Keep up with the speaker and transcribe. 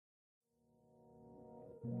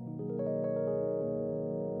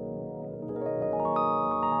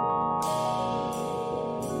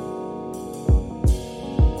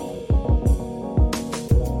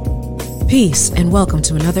Peace and welcome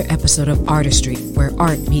to another episode of Artistry, where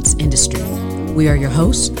art meets industry. We are your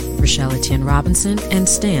hosts, Rochelle Etienne Robinson and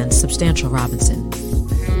Stan Substantial Robinson.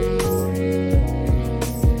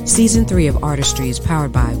 Season 3 of Artistry is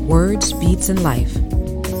powered by Words, Beats, and Life.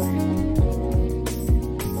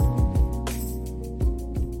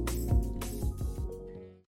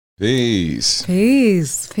 Peace.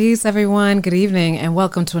 Peace, everyone. Good evening, and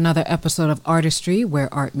welcome to another episode of Artistry,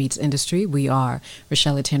 where art meets industry. We are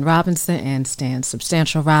Rochelle Etienne Robinson and Stan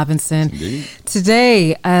Substantial Robinson. Indeed.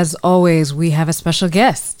 Today, as always, we have a special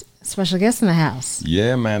guest. In the house.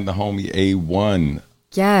 Yeah, man, the homie A1.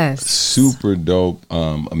 Yes. Super dope,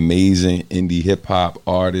 amazing indie hip hop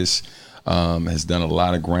artist. Has done a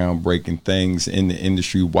lot of groundbreaking things in the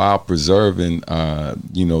industry while preserving,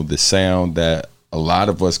 the sound that a lot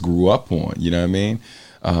of us grew up on. You know what I mean?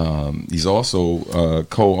 He's also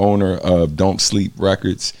co-owner of Don't Sleep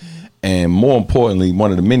Records. And more importantly,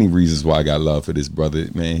 one of the many reasons why I got love for this brother,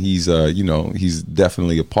 man, he's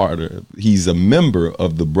definitely he's a member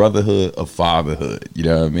of the Brotherhood of Fatherhood. You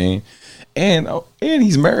know what I mean? And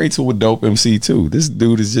he's married to a dope MC too. This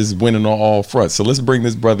dude is just winning on all fronts. So let's bring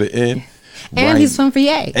this brother in. And he's from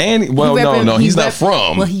VA. And he's not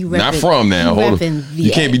from. Well, not from now. Hold on.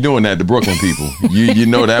 You can't be doing that to Brooklyn people. You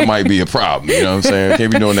know that might be a problem. You know what I'm saying?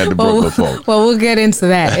 Can't be doing that to Brooklyn folk. Well, we'll get into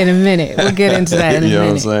that in a minute. You know what I'm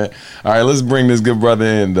saying? All right, let's bring this good brother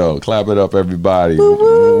in though. Clap it up, everybody.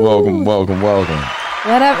 Woo-hoo. Welcome.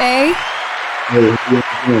 What up, A? Hey,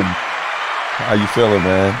 how you feeling,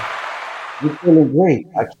 man? You're feeling great.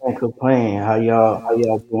 I can't complain. How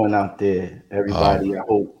y'all doing out there, everybody? I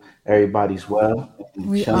hope everybody's well.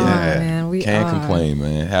 We are, man. We can't complain,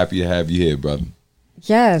 man. Happy to have you here, brother.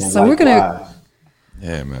 Yes. And so likewise.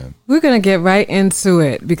 we're gonna get right into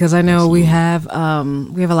it because I know we have a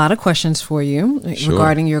lot of questions for you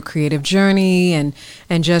regarding your creative journey and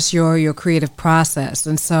just your creative process.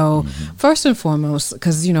 And so first and foremost,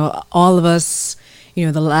 because all of us,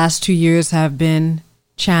 the last 2 years have been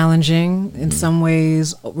challenging in some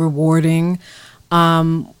ways, rewarding.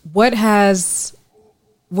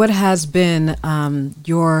 What has been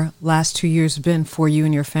your last 2 years been for you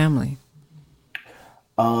and your family?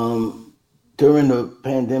 During the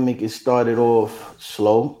pandemic, it started off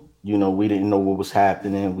slow. We didn't know what was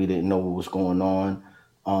happening. We didn't know what was going on.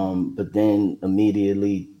 But then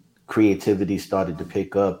immediately creativity started to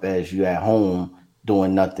pick up as you at home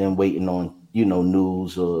doing nothing, waiting on,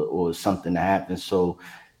 news or something to happen. So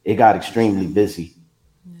it got extremely busy.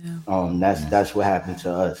 Yeah. That's what happened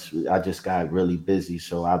to us. I just got really busy.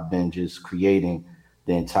 So I've been just creating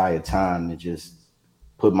the entire time and just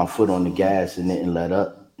put my foot on the gas and didn't let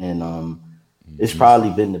up. And it's probably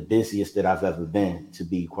been the busiest that I've ever been, to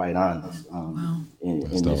be quite honest, in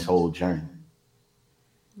this whole journey.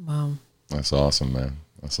 Wow. That's awesome, man.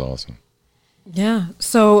 That's awesome. Yeah.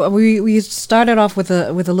 So we started off with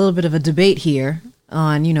a little bit of a debate here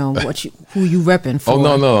on, who you repping for.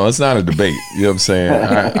 Oh, no, it's not a debate. You know what I'm saying?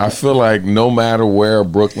 I feel like no matter where a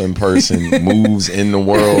Brooklyn person moves in the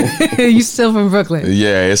world. You still from Brooklyn?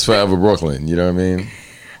 Yeah, it's forever Brooklyn. You know what I mean?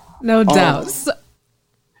 No doubt.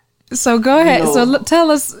 So go ahead. So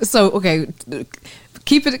tell us. So, okay,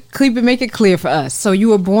 make it clear for us. So you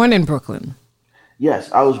were born in Brooklyn? Yes,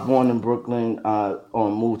 I was born in Brooklyn.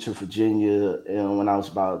 Moved to Virginia when I was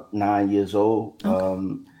about 9 years old.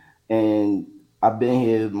 Okay. And I've been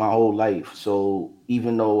here my whole life. So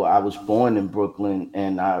even though I was born in Brooklyn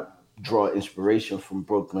and I draw inspiration from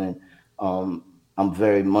Brooklyn, I'm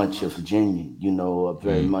very much a Virginian,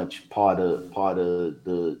 very much part of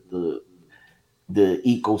the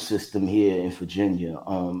ecosystem here in Virginia,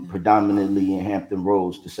 predominantly in Hampton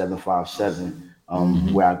Roads, the 757,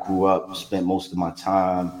 where I grew up, spent most of my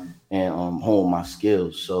time and honed my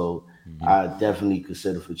skills. So I definitely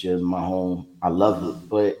consider Virginia my home. I love it,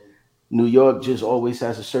 but New York just always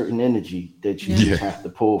has a certain energy that you just have to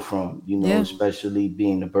pull from, especially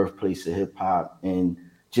being the birthplace of hip hop and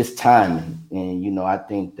just timing. And, I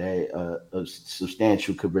think that a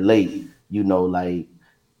Substantial could relate, like,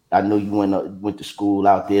 I know you went to school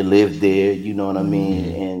out there, lived there, you know what I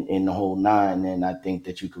mean? And the whole nine. And I think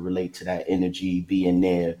that you could relate to that energy being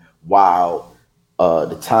there while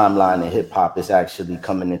the timeline of hip hop is actually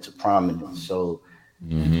coming into prominence. So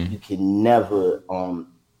you can never,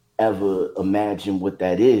 ever imagine what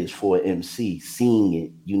that is for an MC, seeing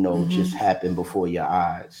it, just happen before your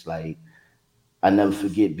eyes. Like, I never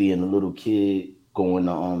forget being a little kid going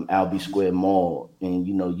to Albee Square Mall, and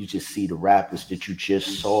you just see the rappers that you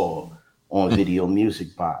just saw on Video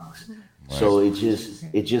Music Box. Right. So it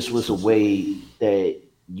just was a way that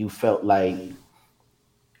you felt like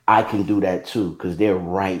I can do that too, because they're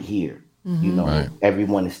right here. You know, Right.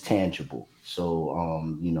 everyone is tangible.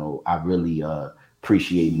 So, you know, I really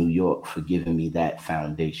appreciate New York for giving me that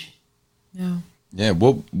foundation. Yeah. Yeah.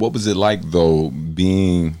 What was it like though,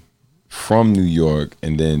 being from New York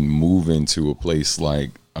and then moving to a place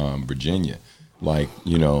like Virginia? Like,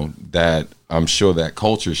 you know, that I'm sure that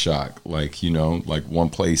culture shock. Like, you know, like one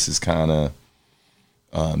place is kind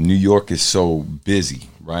of New York is so busy,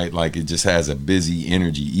 right? Like it just has a busy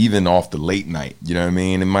energy, even off the late night. You know what I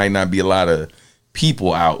mean? It might not be a lot of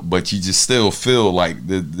people out, but you just still feel like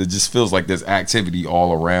there just feels like there's activity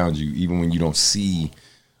all around you, even when you don't see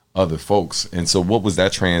other folks. And so, what was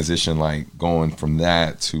that transition like, going from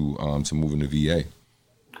that to moving to VA?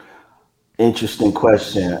 Interesting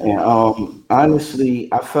question. And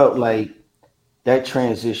honestly, I felt like that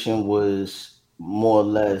transition was more or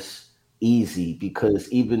less easy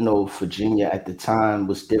because even though Virginia at the time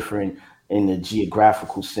was different in the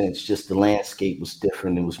geographical sense, just the landscape was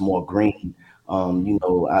different. It was more green. You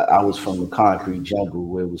know, I was from the concrete jungle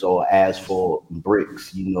where it was all asphalt and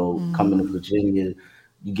bricks. You know, coming to Virginia,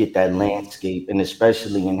 you get that landscape, and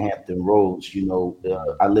especially in Hampton Roads, you know,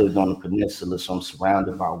 I lived on the peninsula, so I'm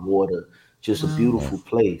surrounded by water, just a Wow. Right. beautiful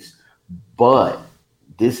place. But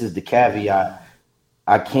this is the caveat.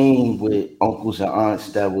 I came with uncles and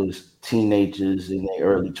aunts that was teenagers in their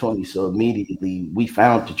early 20s. So immediately we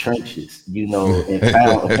found the trenches, you know, and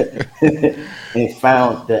found and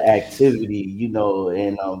found the activity, you know,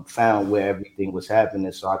 and found where everything was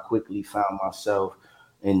happening. So I quickly found myself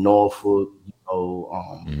in Norfolk, you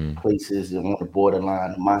know, places on the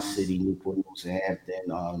borderline of my city, Newport News and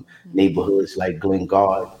Hampton, neighborhoods like Glen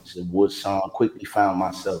Gardens and Woodson. Quickly found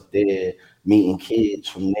myself there, meeting kids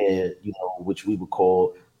from there, you know, which we would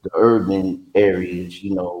call the urban areas,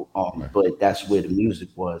 you know, Right. but that's where the music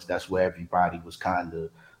was. That's where everybody was kind of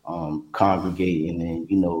congregating, and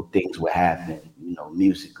you know things were happening, you know,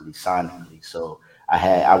 musically, sonically. So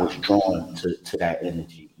I was drawn to that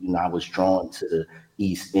energy. You know, I was drawn to the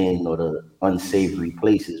East End or the unsavory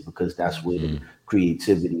places because that's where the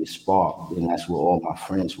creativity is sparked, and that's where all my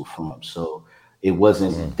friends were from. So it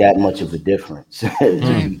wasn't that much of a difference, to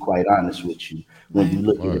Right. be quite honest with you, when you Right.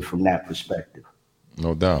 look at it Right. from that perspective.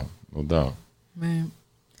 No doubt. No doubt. Right.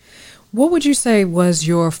 What would you say was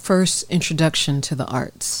your first introduction to the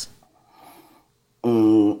arts?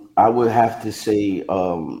 I would have to say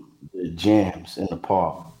the jams in the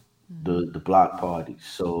park, the block parties.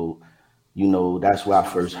 So, you know, that's where I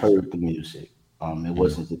first heard the music. It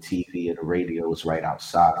wasn't the TV or the radio; it was right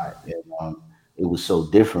outside, and it was so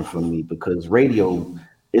different from me because radio.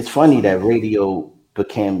 It's funny that radio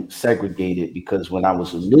became segregated because when I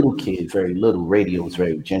was a little kid, very little, radio was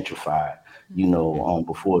very gentrified. You know,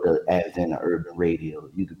 before the advent of urban radio,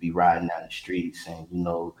 you could be riding down the streets and you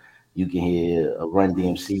know you can hear a Run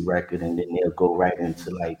DMC record, and then they'll go right into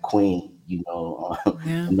like Queen, you know,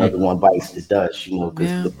 Yeah. another one bites the dust, you know,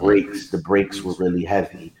 because Yeah. the breaks were really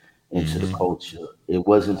heavy into the Hmm. culture. It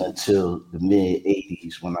wasn't until the mid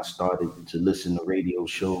 '80s when I started to listen to radio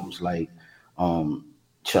shows like um,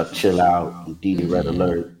 Chuck Chill Out and Didi Red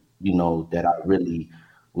Alert, you know, that I really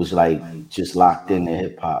was like just locked into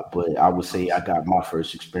hip hop. But I would say I got my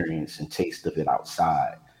first experience and taste of it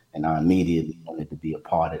outside, and I immediately wanted to be a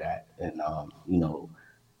part of that. And you know,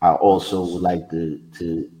 I also would like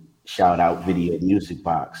to shout out Video Music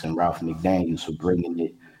Box and Ralph McDaniels for bringing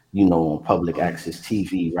it, you know, on public access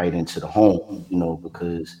TV right into the home. You know,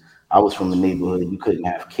 because I was from a neighborhood you couldn't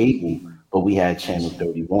have cable, but we had Channel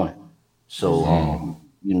 31. So,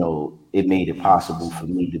 you know, it made it possible for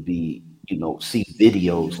me to be, you know, see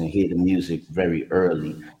videos and hear the music very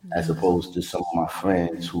early, as opposed to some of my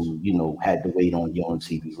friends who, you know, had to wait on Yo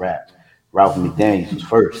MTV Rap. Ralph McDaniels was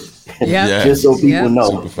first, Yep. just so Yes. people Yep. Super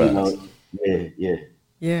know, you fast. know, yeah, yeah.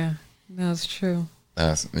 Yeah. That's true.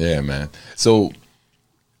 That's yeah, man. So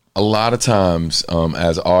a lot of times,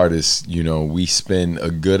 as artists, you know, we spend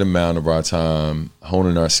a good amount of our time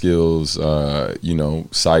honing our skills, you know,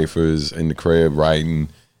 ciphers in the crib, writing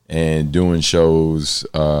and doing shows,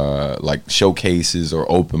 like showcases or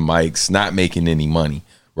open mics, not making any money,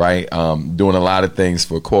 right? Doing a lot of things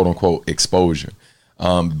for quote unquote exposure.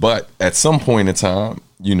 But at some point in time,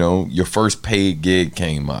 you know, your first paid gig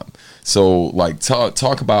came up. So like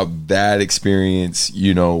talk about that experience,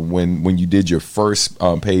 you know, when you did your first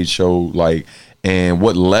paid show, like, and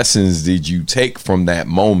what lessons did you take from that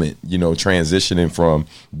moment, you know, transitioning from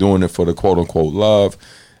doing it for the quote unquote love,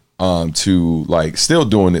 to like still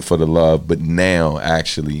doing it for the love, but now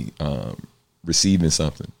actually receiving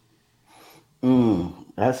something.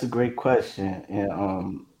 That's a great question.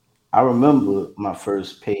 And I remember my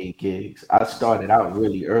first paid gigs. I started out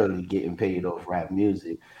really early getting paid off rap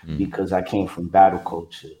music because I came from battle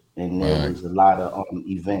culture. and there was a lot of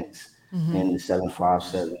events in the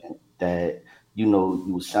 757 that you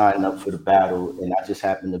would sign up for the battle, and I just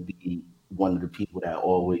happened to be one of the people that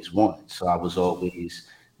always won. So I was always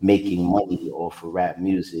making money off of rap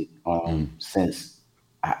music since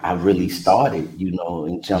I really started,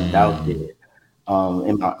 and jumped out there.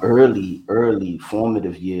 In my early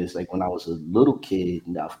formative years, like when I was a little kid,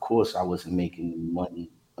 of course I wasn't making money.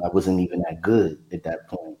 I wasn't even that good at that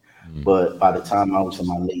point. But by the time I was in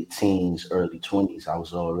my late teens, early 20s, I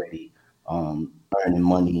was already earning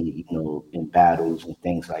money, in battles and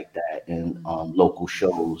things like that, and local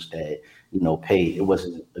shows that, paid. It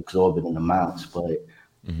wasn't exorbitant amounts, but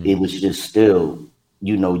it was just still,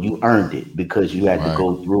 you earned it because you had to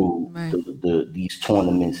go through these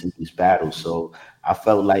tournaments and these battles. So I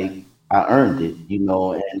felt like I earned it,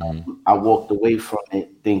 and I walked away from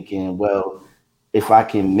it thinking, well, if I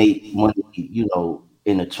can make money,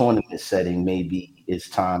 in a tournament setting, maybe it's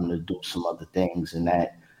time to do some other things. And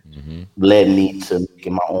that led me to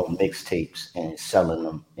making my own mixtapes and selling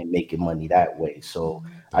them and making money that way. So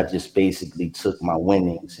I just basically took my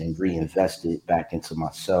winnings and reinvested back into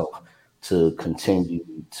myself to continue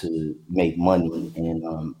to make money. And,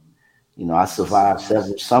 I survived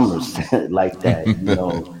several summers like that,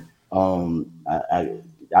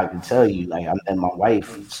 I can tell you, like, I met my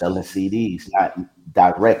wife selling CDs, not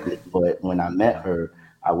directly, but when I met her,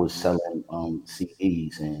 I was selling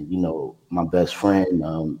CDs, and my best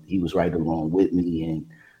friend, he was right along with me, and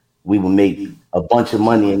we would make a bunch of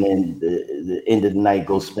money, and then the end of the night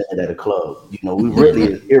go spend it at a club. We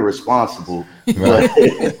really irresponsible, but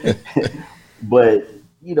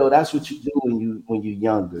that's what you do when you're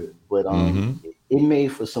younger. But it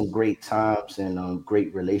made for some great times and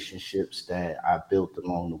great relationships that I built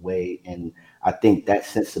along the way. And I think that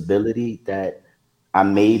sensibility that I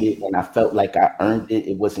made it and I felt like I earned it.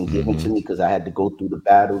 It wasn't given to me because I had to go through the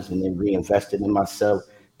battles and then reinvested in myself.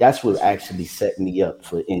 That's what actually set me up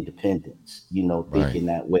for independence, thinking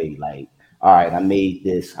that way, like, all right, I made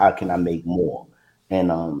this, how can I make more?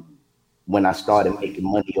 And when I started making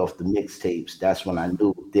money off the mixtapes, that's when I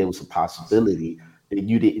knew there was a possibility that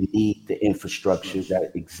you didn't need the infrastructure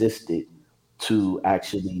that existed to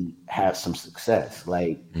actually have some success.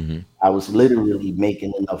 Like I was literally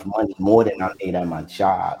making enough money, more than I made at my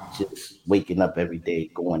job, just waking up every day,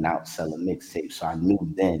 going out, selling mixtapes. So I knew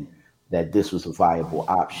then that this was a viable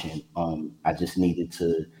option. I just needed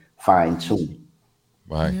to fine tune it.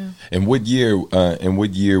 Right. Yeah. And what year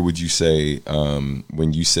would you say,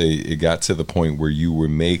 when you say it got to the point where you were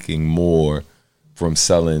making more from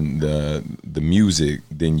selling the music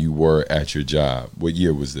than you were at your job? What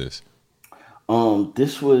year was this?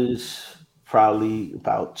 This was probably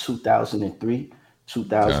about 2003,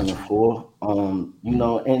 2004.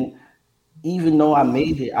 Gotcha. And even though I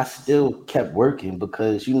made it, I still kept working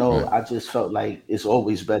because, I just felt like it's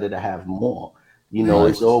always better to have more.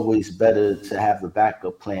 It's always better to have a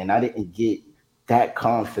backup plan. I didn't get that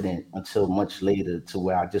confident until much later to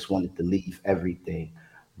where I just wanted to leave everything.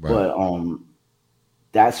 Right. But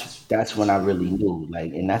that's when I really knew,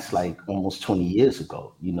 like, and that's like almost 20 years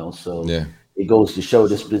ago, so it goes to show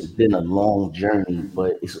this has been a long journey,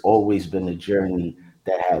 but it's always been a journey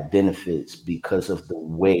that had benefits because of the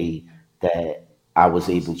way that I was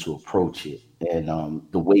able to approach it and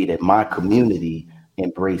the way that my community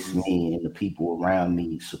embraced me and the people around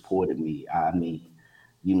me supported me. I mean,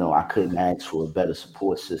 I couldn't ask for a better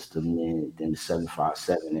support system than the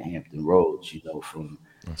 757 in Hampton Roads, from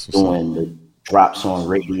doing the drops on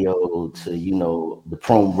radio to,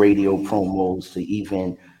 the radio promos to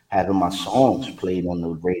even having my songs played on the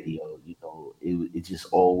radio. It just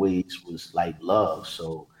always was like love.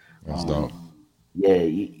 So,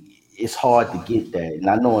 it's hard to get that. And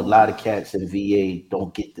I know a lot of cats in VA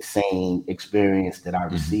don't get the same experience that I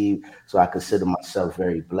received. So I consider myself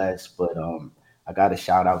very blessed. But I got to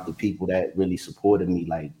shout out the people that really supported me,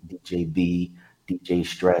 like DJ B, DJ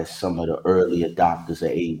Stress, some of the early adopters of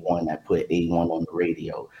A1 that put A1 on the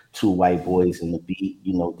radio. Two white boys in the beat,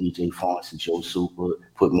 DJ Fonz and Joe Super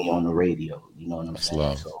put me on the radio. You know what I'm saying?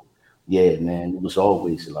 Love. So, yeah, man, it was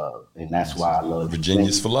always love. And that's why I love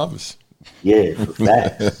Virginia's for lovers. Yeah,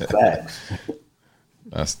 facts.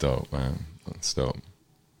 That's dope, man. That's dope.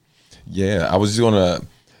 Yeah, I was gonna.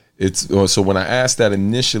 So when I asked that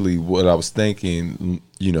initially, what I was thinking,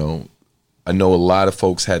 I know a lot of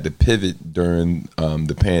folks had to pivot during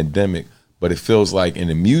the pandemic, but it feels like in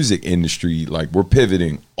the music industry, like we're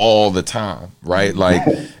pivoting all the time, right? Like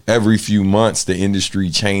every few months, the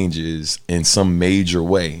industry changes in some major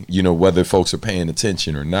way, whether folks are paying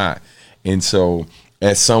attention or not. And so,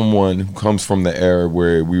 as someone who comes from the era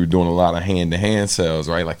where we were doing a lot of hand-to-hand sales,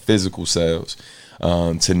 right, like physical sales,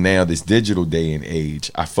 to now this digital day and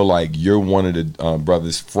age. I feel like you're one of the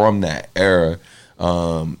brothers from that era,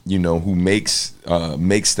 who makes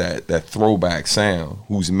that throwback sound,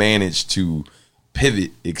 who's managed to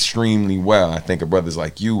pivot extremely well. I think of brothers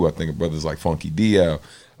like you. I think of brothers like Funky DL,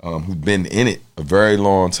 who've been in it a very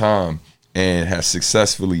long time and have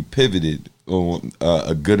successfully pivoted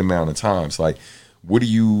a good amount of times. Like, what do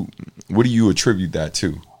you attribute that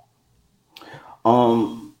to?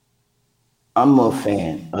 I'm a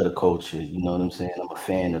fan of the culture. You know what I'm saying? I'm a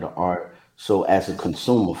fan of the art. So as a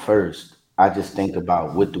consumer first, I just think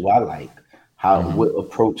about, what do I like? What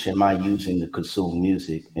approach am I using to consume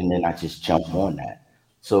music? And then I just jump on that.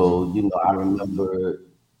 So, I remember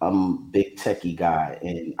I'm a big techie guy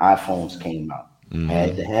and iPhones came out.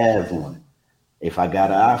 Had to have one. If I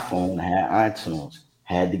got an iPhone, I had iTunes.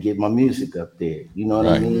 Had to get my music up there. You know what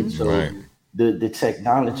I mean? So the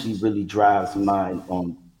technology really drives my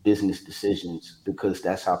business decisions, because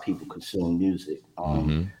that's how people consume music.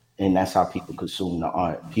 And that's how people consume the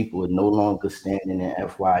art. People are no longer standing in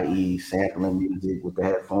FYE sampling music with the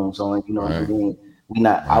headphones on. You know what I mean?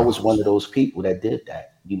 I was one of those people that did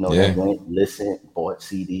that. That went, listened, bought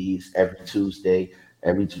CDs every Tuesday.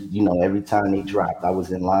 Every time they dropped, I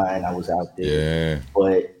was in line. I was out there. Yeah.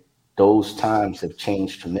 But those times have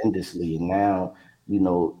changed tremendously, and now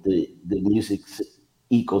the music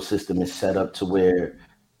ecosystem is set up to where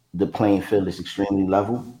the playing field is extremely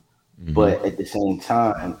level. But at the same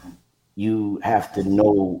time, you have to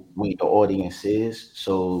know where the audience is.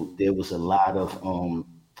 So there was a lot of,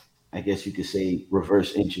 I guess you could say,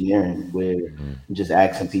 reverse engineering, where you're just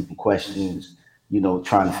asking people questions,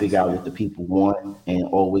 trying to figure out what the people want, and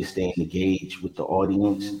always staying engaged with the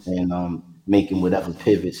audience, and making whatever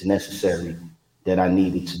pivots necessary that I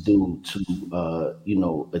needed to do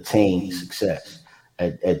to, attain success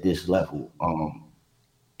at this level.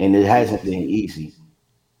 And it hasn't been easy.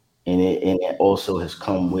 And it also has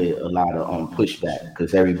come with a lot of pushback,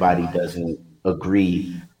 because everybody doesn't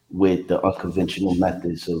agree with the unconventional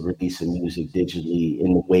methods of releasing music digitally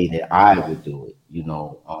in the way that I would do it.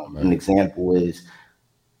 An example is,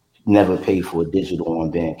 never pay for a digital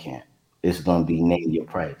on Bandcamp. It's going to be name your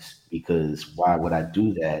price, because why would I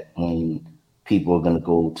do that when people are going to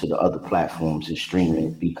go to the other platforms and stream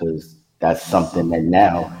it, because that's something that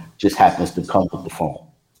now just happens to come with the phone.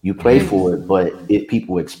 You pay for it, but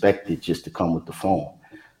people expect it just to come with the phone.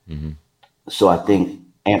 So I think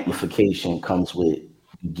amplification comes with,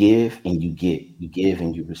 you give and you get, you give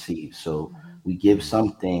and you receive. So we give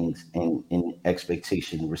some things in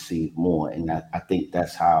expectation to receive more. And I think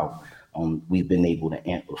that's how we've been able to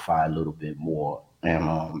amplify a little bit more.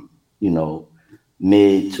 And,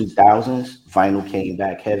 mid 2000s, vinyl came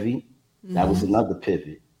back heavy. That was another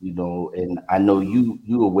pivot, and I know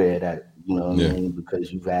you aware of that. You know what I mean?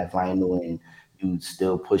 Because you've had vinyl and you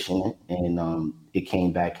still pushing it, and it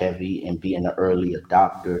came back heavy, and being an early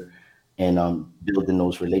adopter and building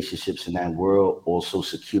those relationships in that world also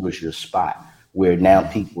secures your spot, where now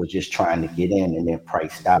people are just trying to get in and they're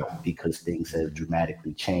priced out because things have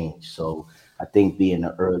dramatically changed. So I think being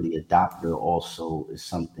an early adopter also is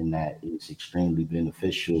something that is extremely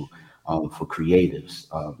beneficial for creatives.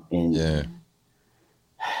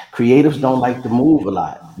 Creatives don't like to move a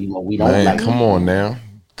lot. We don't. Man, come on now.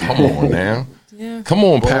 Yeah. Come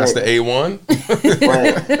on, Pastor A1.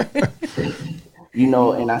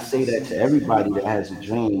 And I say that to everybody that has a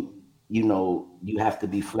dream. You have to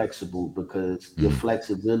be flexible, because your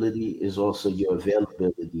flexibility is also your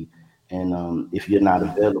availability. And if you're not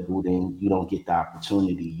available, then you don't get the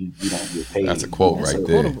opportunity. You don't get paid. That's a quote right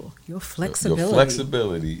there. Your flexibility. Your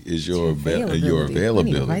flexibility is your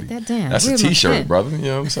availability. Write that down. That's a T-shirt, brother. You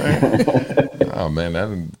know what I'm saying? Oh man,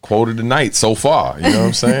 that quoted the night so far. You know what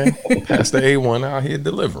I'm saying? Pastor A1 out here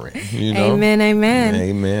delivering. Amen.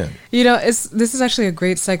 Amen. This is actually a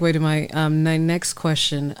great segue to my next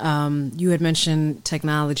question. You had mentioned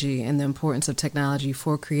technology and the importance of technology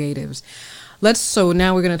for creatives. So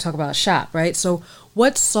now we're going to talk about Shop, right? So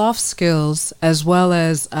what soft skills, as well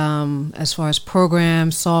as far as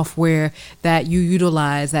programs, software that you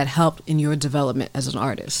utilize that helped in your development as an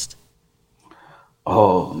artist?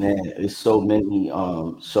 Oh man, there's so many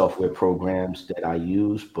software programs that I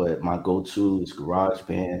use, but my go-to is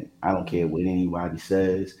GarageBand. I don't care what anybody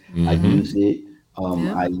says. I use it.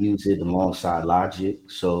 I use it alongside Logic.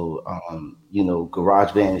 So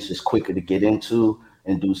GarageBand is just quicker to get into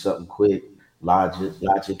and do something quick.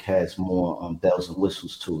 Logic has more bells and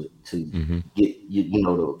whistles to it to get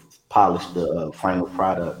to polish the final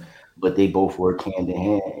product, but they both work hand in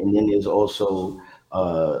hand. And then there's also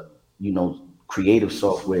creative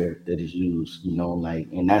software that is used,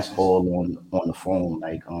 and that's all on the phone,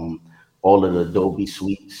 like all of the Adobe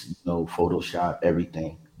suites, Photoshop,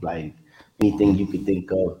 everything. Like anything you could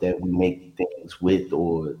think of that we make things with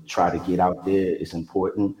or try to get out there is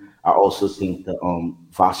important. I also think the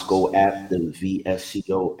Vosco app, the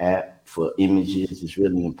VSCO app for images is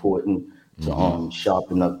really important to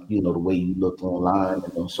sharpen up, the way you look online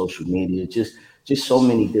and on social media. Just so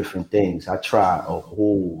many different things. I try a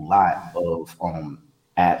whole lot of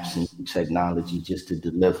apps and technology just to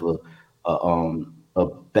deliver a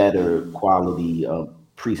better quality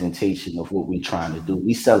presentation of what we're trying to do.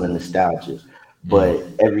 We selling nostalgia, but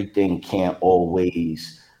everything can't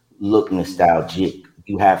always look nostalgic.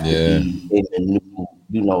 You have to be in the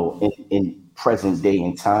new, in present day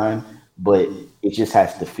and time, but it just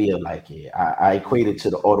has to feel like it. I equate it to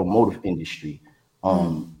the automotive industry.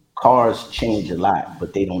 Cars change a lot,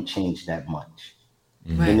 but they don't change that much.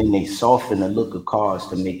 Right. And then they soften the look of cars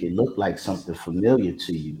to make it look like something familiar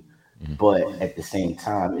to you, but at the same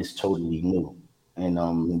time, it's totally new. And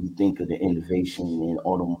when you think of the innovation in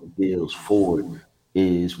automobiles, Ford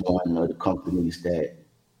is one of the companies that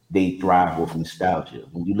they thrive off nostalgia.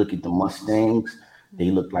 When you look at the Mustangs,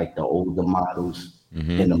 they look like the older models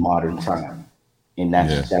in the modern time. And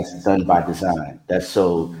that's done by design. That's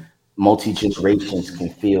so multi-generations can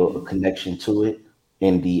feel a connection to it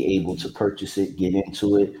and be able to purchase it, get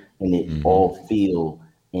into it, and it all feel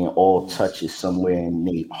and all touches somewhere in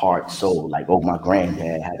their heart, soul. Like, oh, my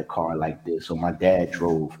granddad had a car like this, or my dad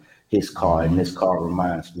drove his car, and this car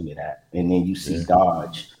reminds me of that. And then you see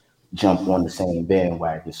Dodge jump on the same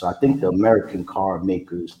bandwagon. So I think the American car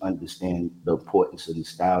makers understand the importance of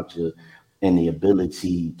nostalgia and the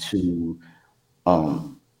ability to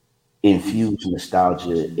infuse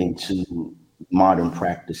nostalgia into modern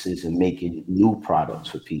practices and making new products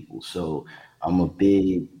for people. So I'm a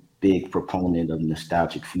big proponent of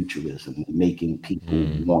nostalgic futurism, making people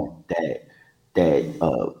want that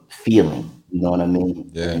feeling. You know what I mean?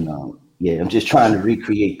 Yeah. And I'm just trying to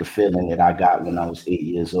recreate the feeling that I got when I was 8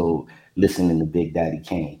 years old, listening to Big Daddy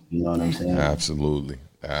Kane. You know what I'm saying? Absolutely.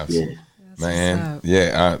 Yeah. Man,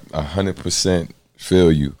 I 100%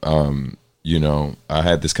 feel you. I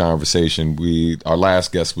had this conversation. Our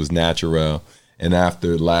last guest was Naturel, and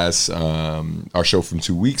after our show from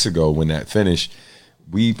 2 weeks ago, when that finished,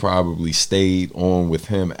 we probably stayed on with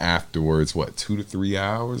him afterwards, 2 to 3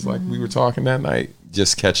 hours, like we were talking that night,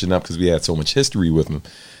 just catching up because we had so much history with him.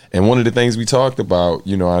 And one of the things we talked about,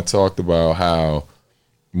 I talked about how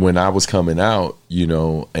when I was coming out,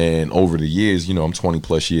 and over the years, I'm 20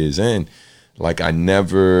 plus years in, like I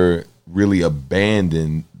never really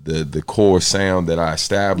abandoned the core sound that I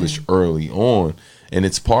established early on. And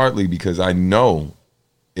it's partly because I know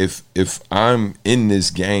if I'm in this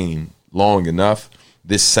game long enough,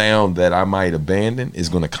 this sound that I might abandon is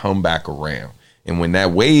going to come back around. And when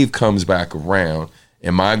that wave comes back around,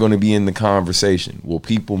 am I going to be in the conversation? Will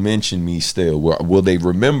people mention me still? Will they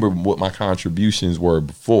remember what my contributions were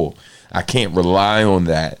before? I can't rely on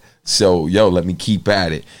that. So, let me keep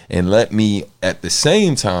at it. And let me, at the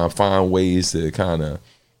same time, find ways to kind of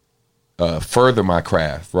further my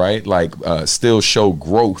craft, right? Like still show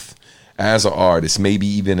growth as an artist, maybe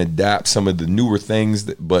even adapt some of the newer things,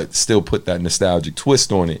 but still put that nostalgic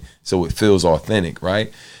twist on it so it feels authentic,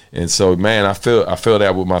 right? And so, man, I feel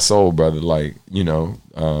that with my soul, brother. Like,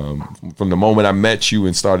 from the moment I met you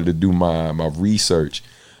and started to do my research,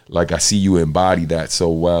 like I see you embody that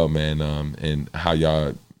so well, man, and how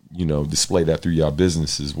y'all, display that through y'all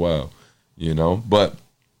business as well, But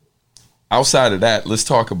outside of that, let's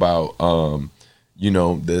talk about,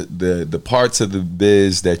 the parts of the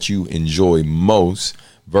biz that you enjoy most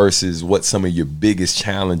versus what some of your biggest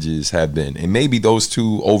challenges have been. And maybe those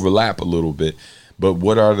two overlap a little bit, but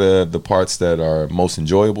what are the parts that are most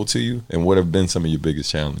enjoyable to you, and what have been some of your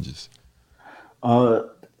biggest challenges?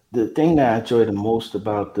 The thing that I enjoy the most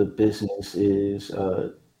about the business is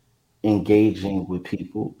engaging with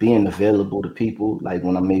people, being available to people. Like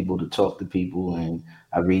when I'm able to talk to people and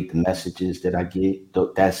I read the messages that I get,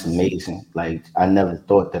 that's amazing. Like I never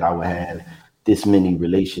thought that I would have this many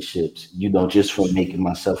relationships, just from making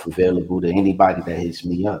myself available to anybody that hits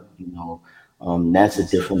me up, that's a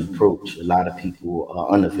different approach. A lot of people are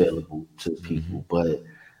unavailable to people, but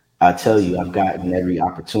I tell you, I've gotten every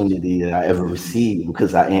opportunity that I ever received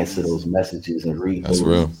because I answer those messages and read those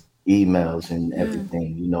emails and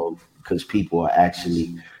everything, because people are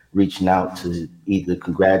actually reaching out to either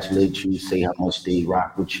congratulate you, say how much they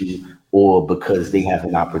rock with you, or because they have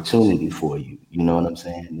an opportunity for you. You know what I'm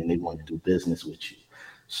saying? And they want to do business with you.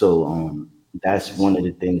 So that's one of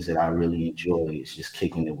the things that I really enjoy, is just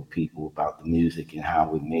kicking it with people about the music and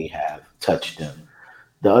how it may have touched them.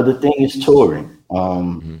 The other thing is touring,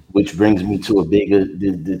 which brings me to a bigger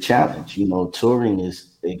the challenge. You know, touring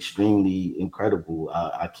is extremely incredible.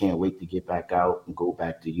 I can't wait to get back out and go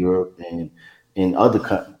back to Europe and in other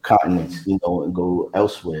continents, you know, and go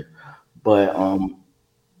elsewhere. But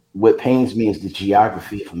what pains me is the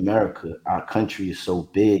geography of America. Our country is so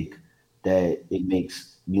big that it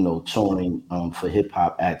makes, you know, touring for hip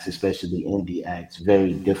hop acts, especially indie acts,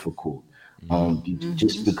 very difficult.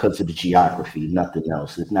 Just because of the geography, nothing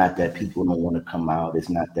else. It's not that people don't want to come out. It's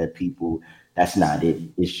not that people. That's not it.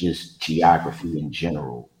 It's just geography in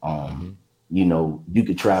general. You know, you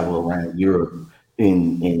could travel around Europe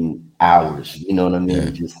in hours. You know what I mean? Yeah.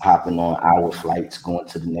 Just hopping on hour flights, going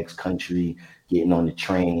to the next country, getting on the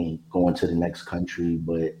train, going to the next country.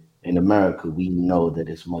 But in America, we know that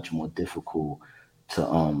it's much more difficult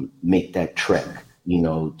to make that trek. You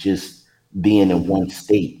know, just being in one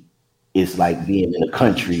state is like being in a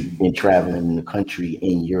country and traveling in the country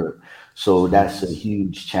in Europe. So that's a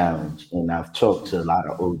huge challenge. And I've talked to a lot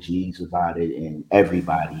of OGs about it, and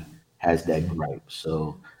everybody has that gripe.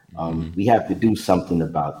 So we have to do something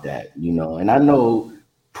about that, you know. And I know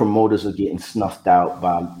promoters are getting snuffed out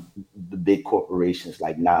by the big corporations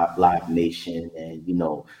like Live Nation and, you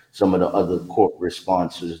know, some of the other corporate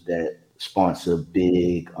sponsors that sponsor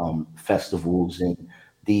big festivals and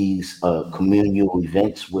these communal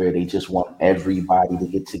events where they just want everybody to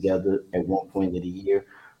get together at one point of the year.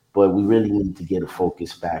 But we really need to get a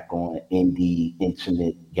focus back on indie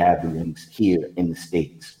intimate gatherings here in the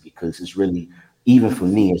States, because it's really, even for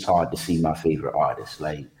me, it's hard to see my favorite artists.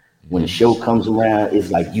 Like when the show comes around,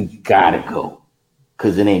 it's like, you gotta go,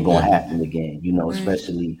 because it ain't gonna happen again, you know,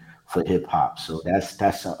 especially for hip hop. So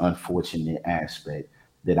that's an unfortunate aspect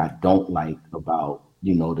that I don't like about,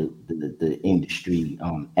 you know, the industry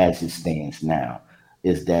as it stands now,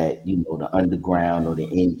 is that, you know, the underground or the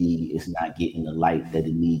indie is not getting the light that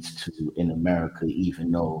it needs to in America,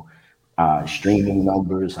 even though streaming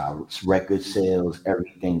numbers, our record sales,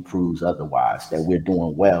 everything proves otherwise, that we're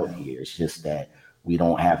doing well here. It's just that we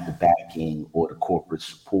don't have the backing or the corporate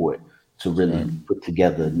support to really put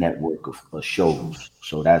together a network of shows.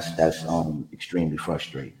 So that's extremely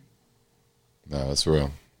frustrating. No, that's real.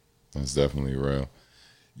 That's definitely real.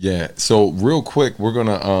 Yeah. So real quick, we're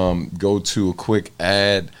gonna go to a quick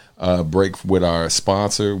ad break with our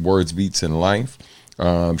sponsor, Words Beats and Life.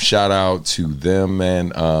 Shout out to them,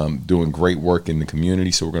 man, doing great work in the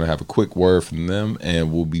community. So we're gonna have a quick word from them,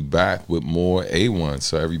 and we'll be back with more A1.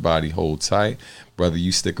 So everybody hold tight, brother.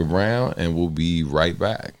 You stick around, and we'll be right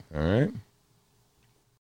back. All right.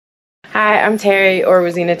 Hi, I'm Terry, or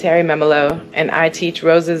Rosina Terry Memolo, and I teach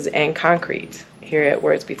Roses and Concrete here at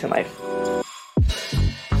Words Beats and Life.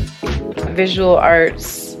 Visual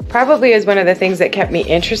arts probably is one of the things that kept me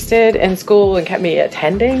interested in school and kept me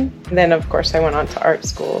attending. And then, of course, I went on to art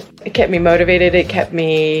school. It kept me motivated. It kept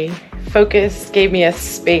me focused, gave me a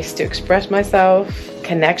space to express myself,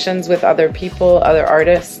 connections with other people, other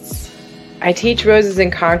artists. I teach Roses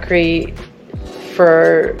and Concrete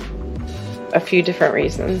for a few different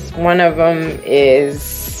reasons. One of them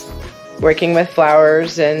is working with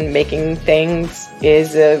flowers and making things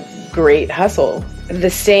is a great hustle. The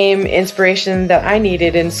same inspiration that I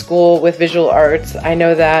needed in school with visual arts, I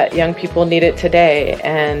know that young people need it today,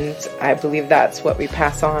 and I believe that's what we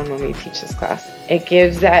pass on when we teach this class. It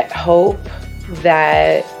gives that hope,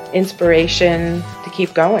 that inspiration to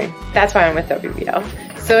keep going. That's why I'm with WBL.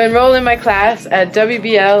 So enroll in my class at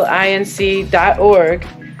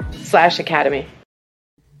wblinc.org/academy.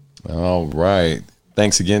 All right.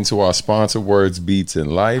 Thanks again to our sponsor, Words Beats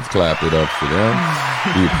and Life. Clap it up for them.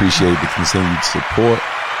 We appreciate the continued support.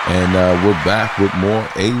 And we're back with more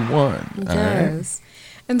A1. Yes. Right.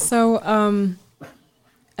 And so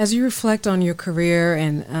as you reflect on your career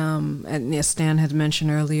and as Stan had mentioned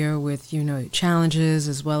earlier with, you know, challenges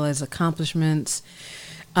as well as accomplishments,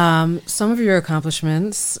 some of your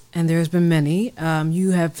accomplishments, and there's been many,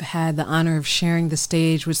 you have had the honor of sharing the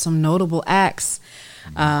stage with some notable acts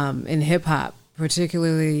in hip hop.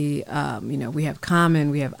 Particularly, you know, we have Common,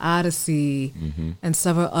 we have Odyssey, and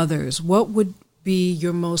several others. What would be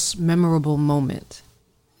your most memorable moment?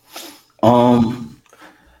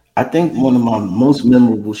 I think one of my most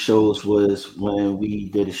memorable shows was when we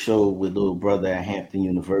did a show with Little Brother at Hampton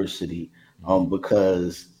University,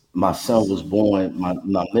 because my son was born, my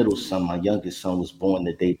middle son, my youngest son was born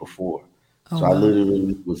the day before. So I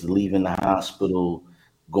literally was leaving the hospital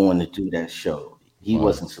going to do that show. He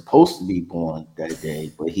wasn't supposed to be born that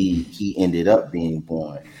day, but he ended up being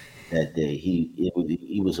born that day. He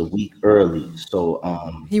was a week early, so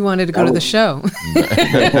he wanted to go to the show.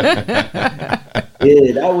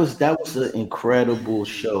 Yeah, that was an incredible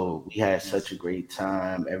show. We had such a great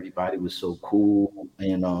time. Everybody was so cool,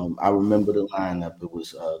 and I remember the lineup. It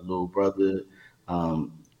was Little Brother,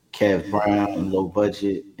 um, Kev Brown, Low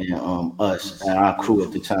Budget, and us. And our crew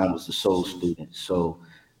at the time was the Soul Students. So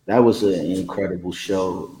that was an incredible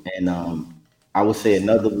show. And I would say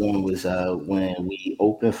another one was when we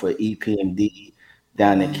opened for EPMD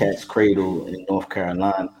down at Cat's Cradle in North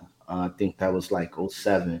Carolina. I think that was like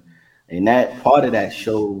 '07, and that part of that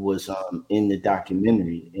show was in the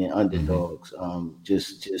documentary in Hmm. Underdogs.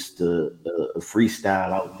 Just a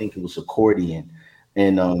freestyle. I would think it was accordion,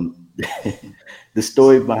 and the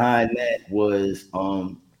story behind that was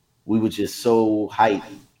we were just so hyped,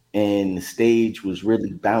 and the stage was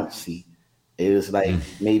really bouncy. It was like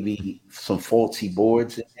maybe some faulty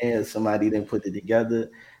boards in there. Somebody didn't put it together,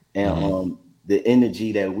 and Hmm. the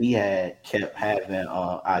energy that we had kept having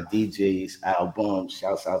our DJs, Al Bum,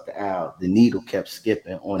 shouts out to Al. The needle kept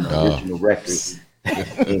skipping on the Oh. original record,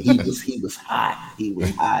 and he was hot. He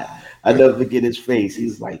was hot. I never forget his face. He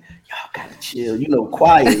was like, "Y'all gotta chill,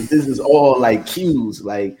 quiet. This is all like cues.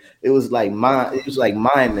 Like it was like it was like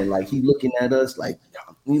miming. Like he looking at us, like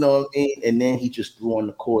what I mean. And then he just threw on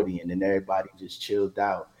the accordion, and everybody just chilled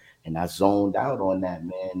out. And I zoned out on that,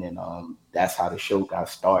 man. And that's how the show got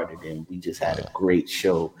started. And we just had a great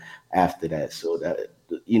show after that. So that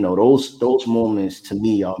those moments to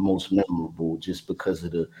me are most memorable just because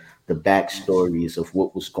of the backstories of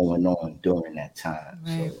what was going on during that time.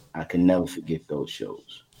 Right. So I can never forget those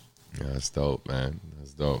shows. Yeah, that's dope, man.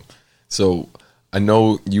 That's dope. So I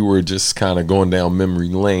know you were just kind of going down memory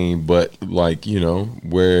lane, but like,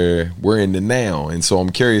 we're in the now. And so I'm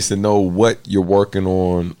curious to know what you're working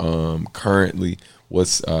on currently.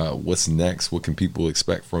 What's next? What can people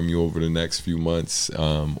expect from you over the next few months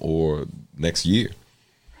or next year?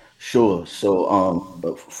 Sure. So,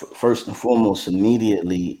 but first and foremost,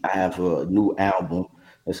 immediately, I have a new album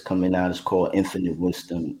that's coming out. It's called Infinite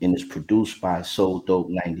Wisdom, and it's produced by Soul Dope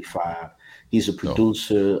 95. He's a No.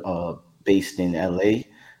 producer based in LA,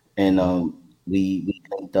 and we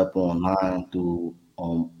linked up online through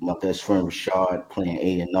my best friend Rashard playing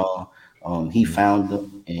A&R. He found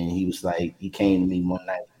him, and he was like, he came to me one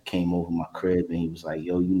night, came over my crib, and he was like,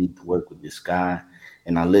 "Yo, you need to work with this guy."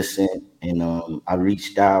 And I listened, and I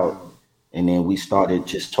reached out, and then we started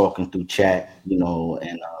just talking through chat,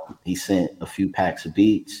 and he sent a few packs of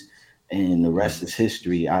beats, and the rest is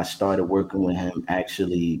history. I started working with him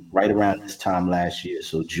actually right around this time last year,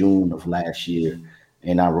 so June of last year,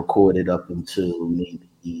 and I recorded up until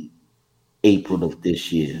maybe April of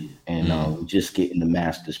this year, and just getting the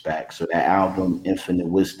masters back. So that album, Infinite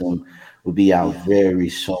Wisdom, will be out very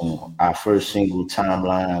soon. Our first single,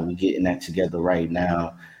 Timeline, we're getting that together right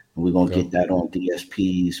now, and we're gonna Okay. get that on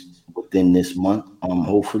DSPs within this month.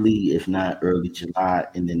 Hopefully, if not early July,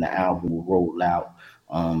 and then the album will roll out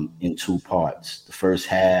in two parts. The first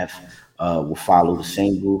half will follow the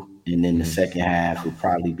single. And then the second half will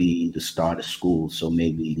probably be the start of school. So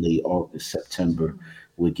maybe late August, September,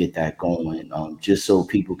 we'll get that going, just so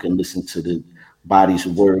people can listen to the bodies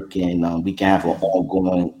of work, and we can have an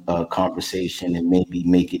ongoing conversation and maybe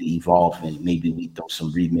make it evolve, and maybe we throw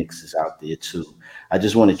some remixes out there too. I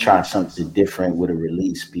just want to try something different with a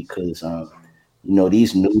release because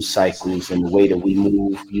these news cycles and the way that we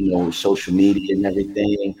move, social media and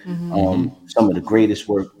everything, Mm-hmm. some of the greatest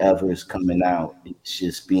work ever is coming out. It's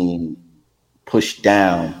just being pushed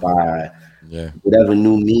down by Yeah. whatever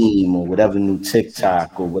new meme or whatever new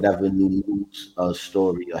TikTok or whatever new news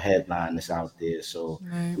story or headline is out there. So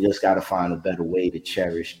Right. we just got to find a better way to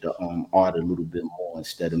cherish the art a little bit more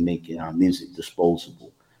instead of making our music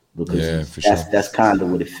disposable, because Yeah, for that's sure. that's kind of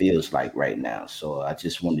what it feels like right now. So I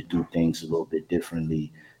just want to do things a little bit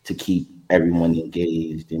differently to keep everyone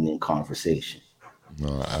engaged and in conversation.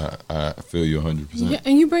 No, I feel you 100%. Yeah,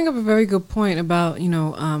 and you bring up a very good point about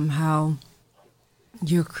how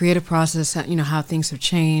your creative process, how things have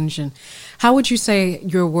changed, and how would you say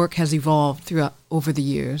your work has evolved throughout over the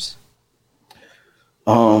years?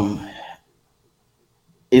 Um,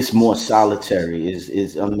 it's more solitary.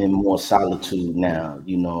 Is I'm in more solitude now.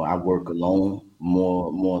 I work alone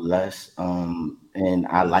more or less, and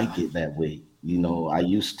I like it that way. I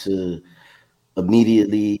used to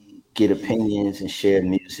immediately get opinions and share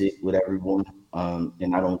music with everyone,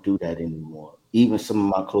 and I don't do that anymore. Even some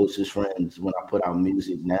of my closest friends, when I put out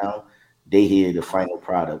music now, they hear the final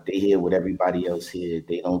product. They hear what everybody else hear.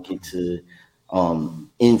 They don't get to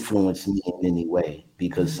influence me in any way,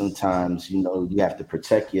 because sometimes you have to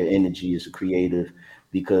protect your energy as a creative,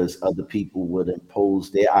 because other people would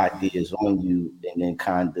impose their ideas on you and then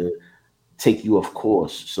kind of take you off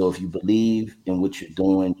course. So if you believe in what you're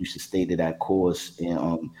doing, you should stay to that course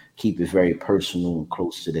and keep it very personal and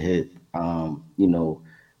close to the hip. You know,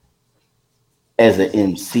 as an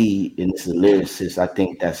MC and as a lyricist, I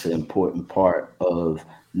think that's an important part of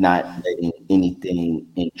not letting anything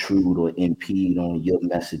intrude or impede on your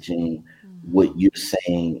messaging, what you're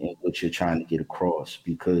saying and what you're trying to get across.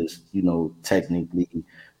 Because, you know, technically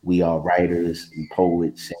we are writers and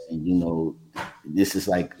poets, and, you know, this is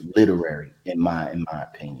like literary in my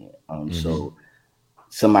opinion. So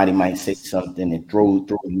somebody might say something and throw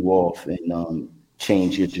you off and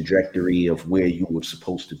change your trajectory of where you were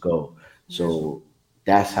supposed to go. So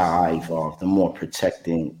that's how I evolved. I'm more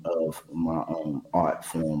protecting of my art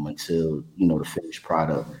form until, you know, the finished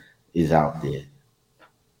product is out there.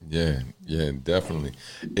 Yeah, definitely.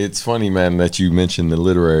 It's funny, man, that you mentioned the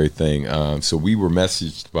literary thing. So we were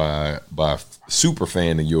messaged by a super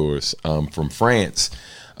fan of yours from France,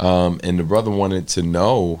 and the brother wanted to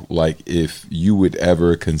know, like, if you would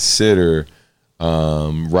ever consider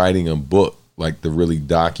writing a book, like, to really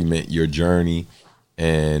document your journey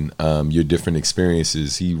and your different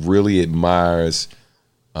experiences. He really admires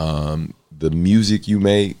the music you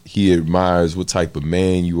make. He admires what type of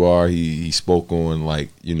man you are. He spoke on, like,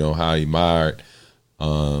 you know, how he admired,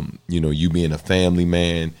 you know, you being a family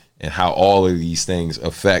man and how all of these things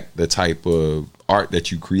affect the type of art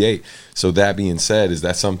that you create. So that being said, is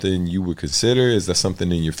that something you would consider? Is that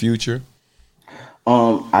something in your future?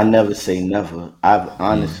 I never say never.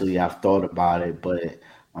 I've thought about it, but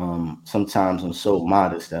sometimes I'm so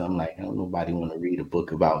modest that I'm like, don't nobody want to read a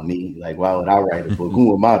book about me. Like, why would I write a book?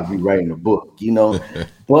 Who am I to be writing a book? You know.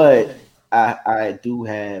 But I do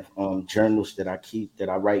have journals that I keep that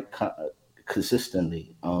I write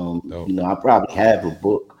consistently. You know, I probably have a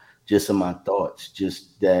book just of my thoughts,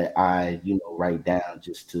 just that I, you know, write down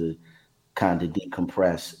just to kind of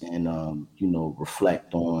decompress and you know,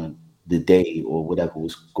 reflect on the day or whatever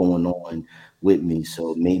was going on with me.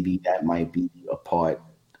 So maybe that might be a part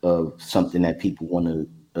of something that people want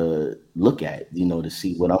to look at, you know, to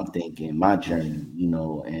see what I'm thinking, my journey, you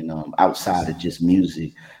know, and outside of just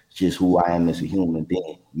music, just who I am as a human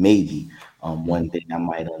being. Maybe one day I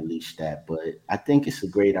might unleash that, but I think it's a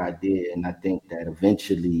great idea, and I think that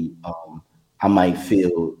eventually I might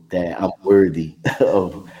feel that I'm worthy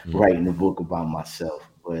of writing a book about myself.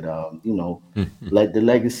 But you know, let the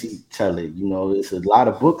legacy tell it. You know, there's a lot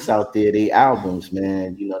of books out there, they albums,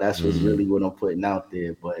 man. You know, that's what's really what I'm putting out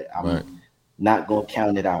there. But I'm not gonna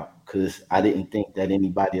count it out because I didn't think that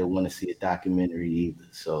anybody would want to see a documentary either.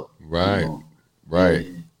 So you know,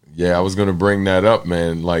 yeah, I was gonna bring that up,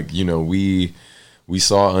 man. Like, you know, we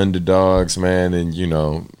saw Underdogs, man, and, you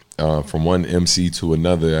know, from one MC to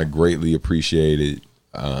another, I greatly appreciated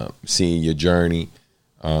seeing your journey.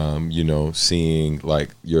 You know, seeing, like,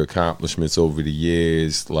 your accomplishments over the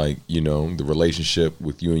years, like, you know, the relationship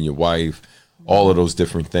with you and your wife, all of those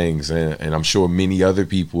different things. And I'm sure many other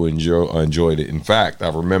people enjoyed it. In fact, I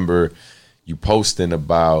remember you posting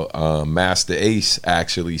about Masta Ace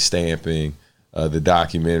actually stamping the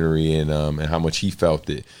documentary and how much he felt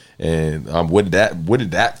it. And what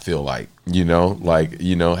did that feel like? You know, like,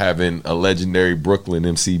 you know, having a legendary Brooklyn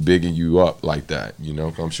MC bigging you up like that, you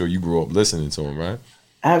know? I'm sure you grew up listening to him, right?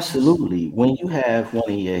 absolutely. When you have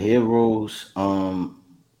one of your heroes,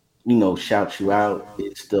 you know, shout you out,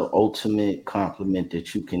 it's the ultimate compliment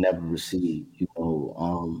that you can ever receive. You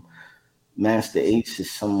know, Master Ace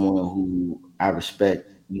is someone who I respect,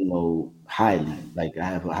 you know, highly. Like, I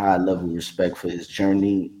have a high level of respect for his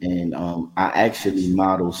journey, and I actually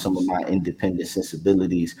model some of my independent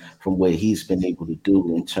sensibilities from what he's been able to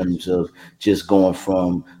do in terms of just going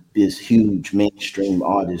from this huge mainstream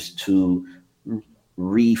artist to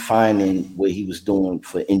refining what he was doing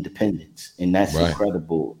for independence, and that's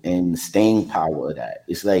incredible. And the staying power of that,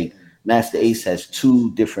 it's like Master Ace has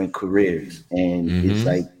two different careers, and it's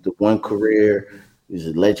like the one career is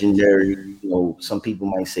a legendary, you know, some people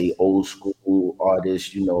might say old school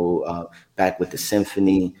artist, you know, back with the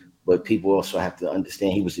symphony, but people also have to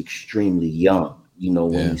understand he was extremely young, you know,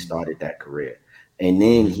 when he started that career. And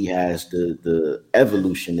then he has the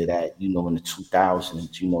evolution of that, you know, in the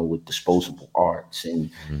 2000s, you know, with disposable arts and,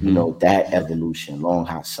 you know, that evolution, Long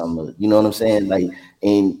Hot Summer, you know what I'm saying? Like,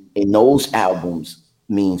 and those albums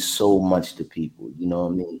mean so much to people, you know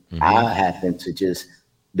what I mean? I happen to just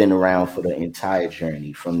been around for the entire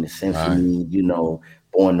journey from the symphony, you know,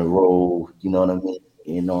 Born to Roll, you know what I mean?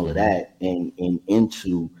 And all of that, and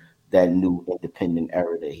into that new independent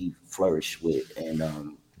era that he flourished with. And,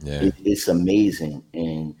 it's amazing.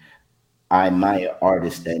 And I admire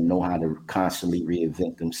artists that know how to constantly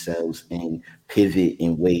reinvent themselves and pivot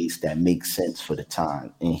in ways that make sense for the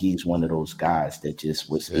time. And he's one of those guys that just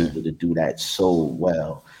was able to do that so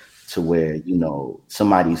well, to where, you know,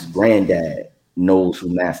 somebody's granddad knows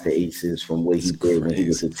who Master Ace is from what he did when he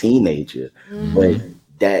was a teenager. But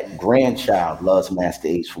that grandchild loves Master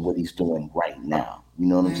Ace for what he's doing right now. You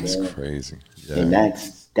know what I'm saying? It's crazy. Yeah. And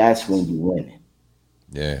that's when you win it.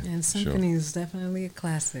 Yeah. And Symphony is definitely a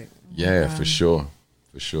classic. Yeah, for sure.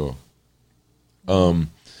 For sure.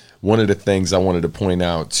 One of the things I wanted to point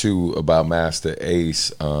out too about Master Ace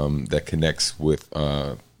that connects with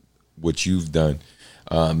what you've done.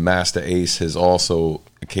 Master Ace has also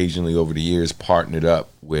occasionally over the years partnered up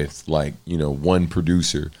with, like, you know, one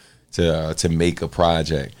producer to make a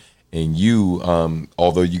project. And you,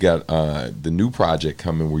 although you got the new project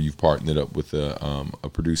coming where you've partnered up with a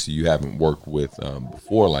producer you haven't worked with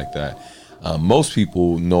before like that, most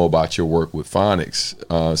people know about your work with Phonics.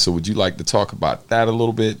 So would you like to talk about that a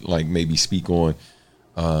little bit? Like maybe speak on,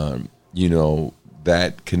 you know,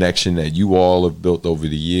 that connection that you all have built over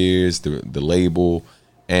the years, the label,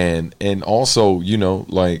 and also, you know,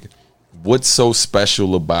 like what's so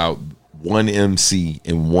special about one MC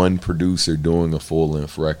and one producer doing a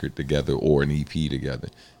full-length record together or an EP together?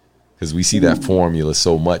 Because we see that formula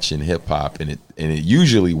so much in hip hop, and it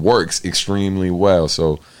usually works extremely well.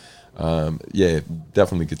 So, yeah,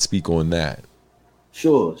 definitely could speak on that.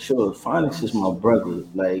 Sure. Phonics is my brother.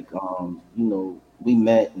 Like, you know, we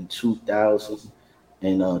met in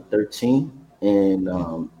 2013, and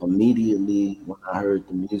immediately when I heard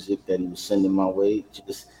the music that he was sending my way,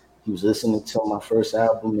 he was listening to my first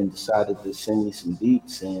album and decided to send me some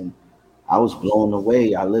beats, and I was blown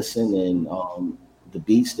away. I listened, and the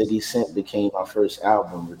beats that he sent became my first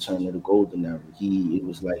album, Return to the Golden Era. It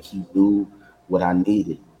was like he knew what I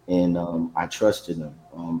needed, and I trusted him.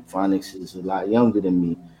 Phonics is a lot younger than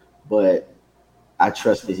me, but I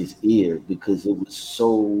trusted his ear because it was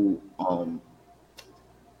so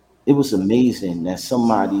it was amazing that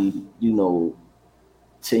somebody, you know,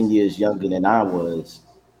 10 years younger than I was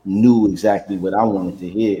knew exactly what I wanted to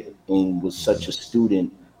hear and was such a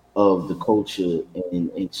student of the culture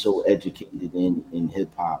and so educated in hip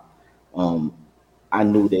hop. I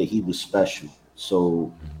knew that he was special.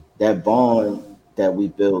 So that bond that we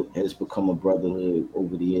built has become a brotherhood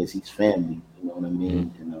over the years. He's family, you know what I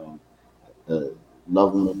mean? And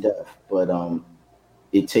love him to death. But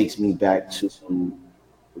it takes me back to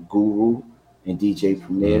Guru and DJ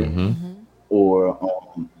Premier, or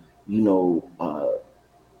you know,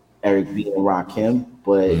 Eric B and Rakim.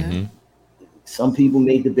 But some people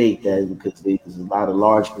may debate that because there's a lot of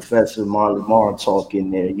Large Professor, Marley Marl talk in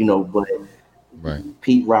there, you know. But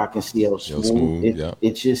Pete Rock and CL Smooth,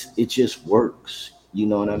 it just works. You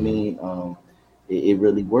know what I mean? It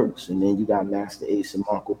really works. And then you got Master Ace and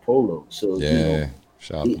Marco Polo. So yeah, you know,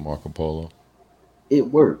 shout out to Marco Polo. It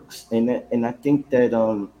works, and I think that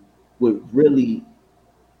what really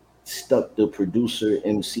stuck the producer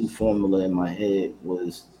MC formula in my head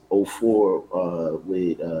was 04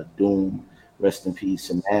 with Doom, rest in peace,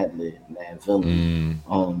 and Madlib,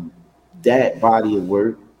 Madvillain. That body of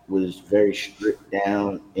work was very stripped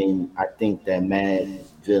down, and I think that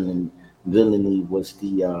Villainy was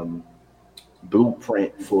the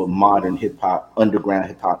blueprint for modern hip hop, underground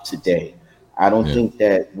hip hop today. I don't think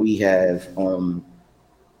that we have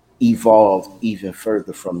evolved even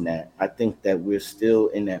further from that. I think that we're still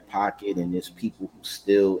in that pocket, and there's people who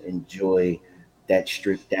still enjoy that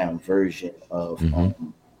stripped down version of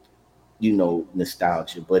you know,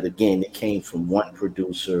 nostalgia. But again, it came from one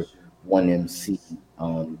producer, one MC,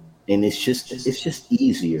 and it's just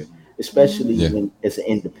easier, especially when as an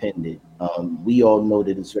independent. We all know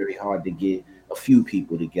that it's very hard to get a few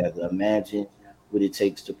people together. Imagine what it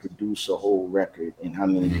takes to produce a whole record and how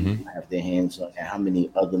many people have their hands on it, how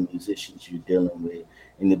many other musicians you're dealing with,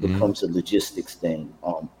 and it becomes a logistics thing.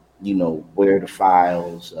 You know, where the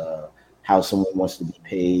files, how someone wants to be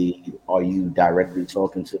paid. Are you directly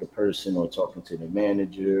talking to the person or talking to the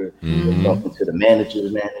manager or talking to the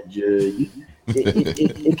manager's manager?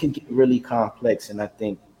 It can get really complex, and I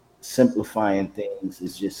think simplifying things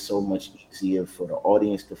is just so much easier for the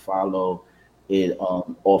audience to follow. It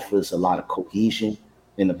offers a lot of cohesion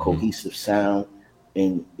and a cohesive sound,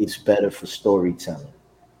 and it's better for storytelling.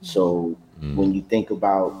 So when you think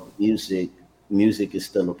about music is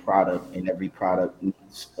still a product, and every product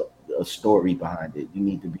needs a story behind it. You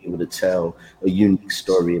need to be able to tell a unique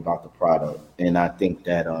story about the product. And I think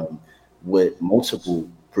that what multiple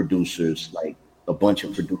producers, like a bunch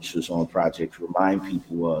of producers on projects, remind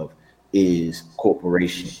people of is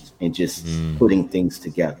corporations and just putting things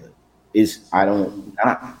together. I don't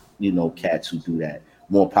not cats who do that.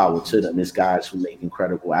 More power to them. There's guys who make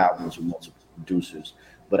incredible albums with multiple producers.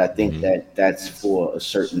 But I think that that's for a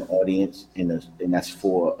certain audience and that's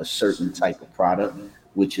for a certain type of product,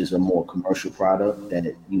 which is a more commercial product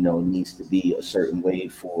that needs to be a certain way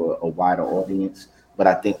for a wider audience. But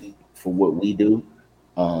I think for what we do,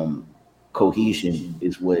 cohesion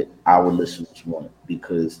is what our listeners want,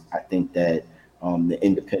 because I think that the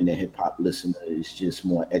independent hip hop listener is just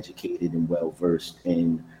more educated and well versed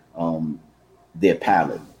in their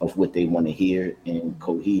palette of what they want to hear, and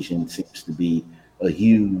cohesion seems to be a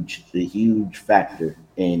huge factor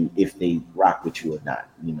in if they rock with you or not.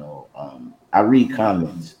 I read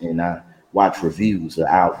comments and I watch reviews of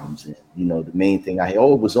albums, and the main thing I hear,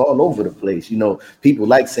 it was all over the place. People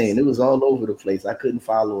like saying it was all over the place. I couldn't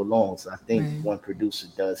follow along, so I think one producer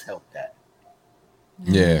does help that.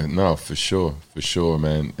 Yeah, no, for sure,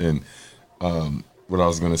 man. And what I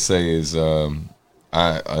was gonna say is,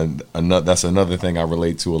 that's another thing I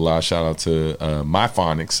relate to a lot. Shout out to my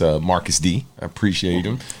phonics, Marcus D. I appreciate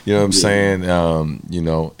him. You know what I'm saying?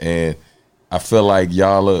 And I feel like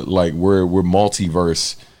y'all are like we're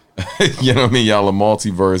multiverse. You know what I mean? Y'all a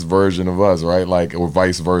multiverse version of us, right? Like, or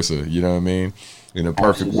vice versa. You know what I mean? In a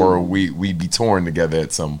perfect world, we'd be torn together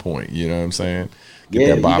at some point. You know what I'm saying?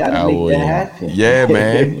 Get that Bop Alloy. Yeah,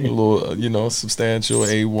 man. A little, substantial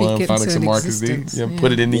A1 Phonics and Marcus D.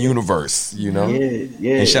 Put it in the universe,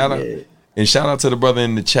 Yeah. And shout out to the brother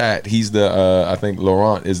in the chat. He's the I think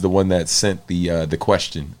Laurent is the one that sent the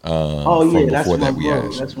question from before that we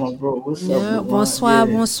asked. That's my bro. What's up?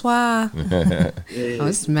 Bonsoir.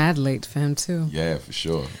 It's mad late for him too. Yeah, for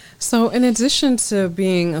sure. So in addition to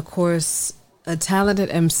being, of course, a talented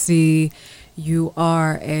MC, you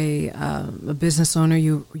are a business owner.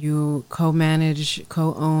 You co-manage,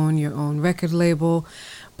 co-own your own record label,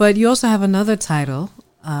 but you also have another title,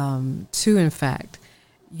 too. In fact,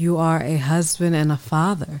 you are a husband and a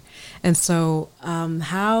father, and so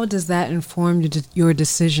how does that inform your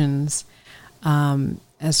decisions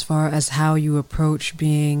as far as how you approach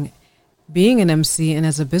being an MC and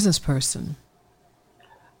as a business person?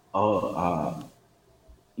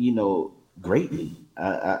 Greatly.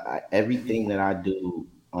 Everything that I do,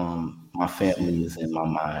 my family is in my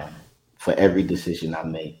mind. For every decision I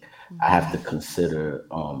make, I have to consider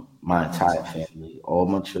my entire family, all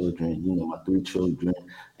my children, my 3 children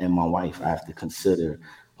and my wife. I have to consider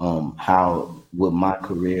how will my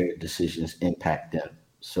career decisions impact them.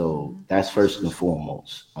 So that's first and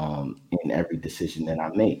foremost in every decision that I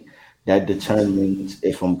make. That determines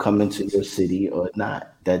if I'm coming to your city or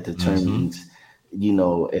not. That determines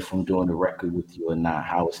if I'm doing a record with you or not,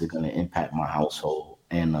 how is it going to impact my household?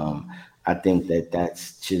 And I think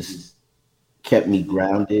that's just kept me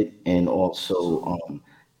grounded, and also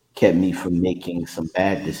kept me from making some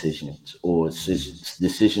bad decisions or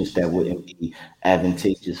decisions that wouldn't be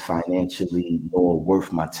advantageous financially nor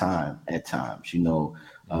worth my time at times.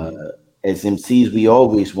 As MCs, we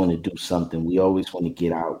always want to do something. We always want to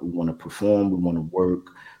get out. We want to perform. We want to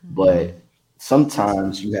work. But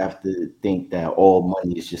sometimes you have to think that all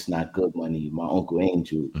money is just not good money. My Uncle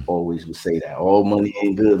Angel always would say that all money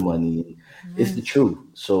ain't good money. It's the truth.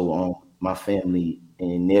 So my family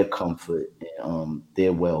and their comfort and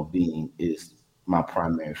their well-being is my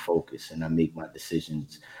primary focus, and I make my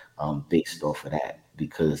decisions based off of that,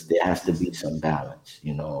 because there has to be some balance,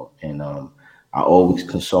 and I always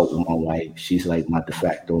consult with my wife. She's like my de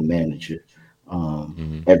facto manager.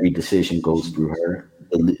 Every decision goes through her,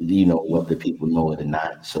 whether people know it or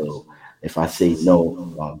not. So if I say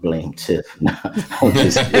no, blame Tiff. Nah, I'm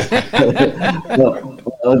just kidding. No,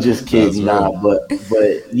 I'm just kidding. But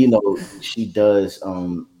she does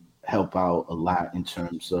help out a lot in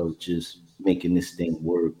terms of just making this thing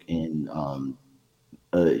work, and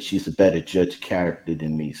she's a better judge of character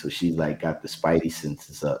than me, so she's like got the spidey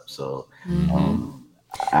senses up. So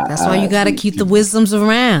that's why you got to keep the wisdoms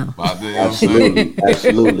around. Absolutely.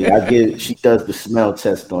 She does the smell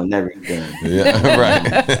test on everything. Yeah, right.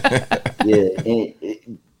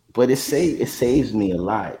 But it saves me a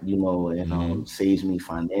lot, and saves me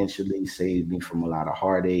financially, saves me from a lot of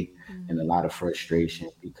heartache and a lot of frustration,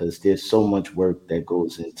 because there's so much work that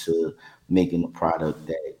goes into making a product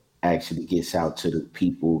that actually gets out to the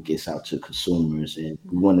people, gets out to consumers, and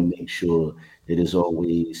we want to make sure that it's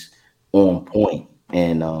always on point.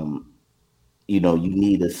 And you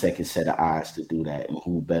need a second set of eyes to do that, and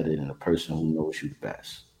who better than a person who knows you the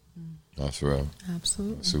best? That's real.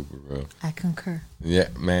 Absolutely. That's super real. I concur. Yeah,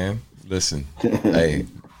 man. Listen, hey,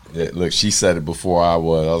 Yeah, look, she said it before I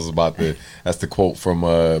was. I was about to. That's the quote from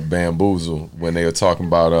Bamboozle when they were talking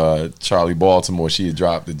about Charlie Baltimore. She had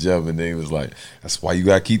dropped the gem, and they was like, "That's why you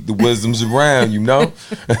gotta keep the wisdoms around, you know."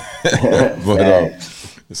 But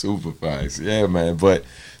super facts, yeah, man. But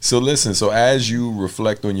so listen. So as you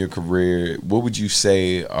reflect on your career, what would you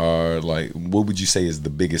say are like? What would you say is the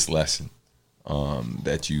biggest lesson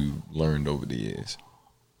that you learned over the years?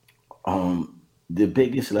 The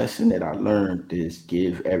biggest lesson that I learned is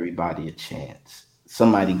give everybody a chance.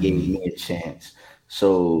 Somebody gave me a chance.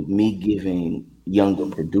 So me giving younger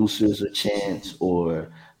producers a chance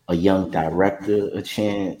or a young director a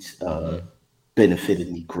chance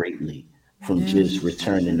benefited me greatly from just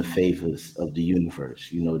returning the favors of the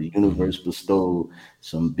universe. You know, the universe bestowed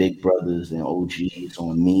some big brothers and OGs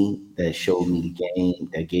on me that showed me the game,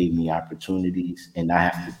 that gave me opportunities, and I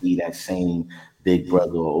have to be that same big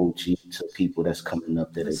brother or OG to people that's coming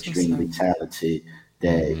up that are extremely talented,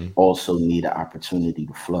 that also need an opportunity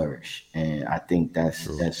to flourish. And I think that's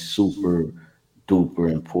super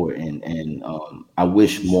duper important. And I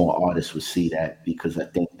wish more artists would see that, because I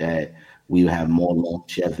think that we would have more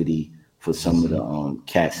longevity for some of the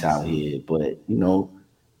cats out here. But you know,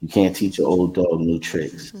 you can't teach an old dog new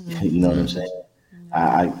tricks. You know what I'm saying?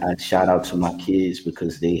 I shout out to my kids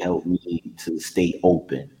because they helped me to stay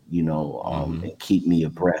open, you know, and keep me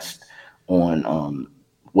abreast on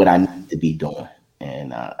what I need to be doing.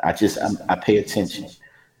 And I pay attention.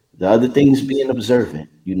 The other thing is being observant.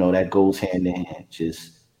 You know, that goes hand in hand.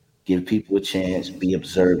 Just give people a chance, be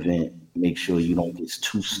observant, make sure you don't get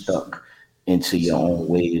too stuck into your own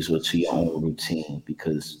ways or to your own routine,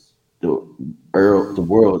 because the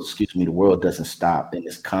world doesn't stop, and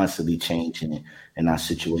it's constantly changing, and our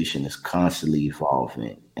situation is constantly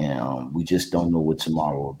evolving, and we just don't know what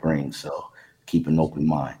tomorrow will bring. So keep an open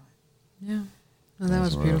mind. Yeah, well, that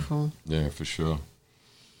was beautiful. Yeah, for sure.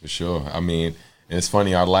 I mean, it's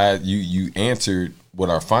funny. You answered what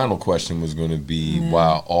our final question was going to be,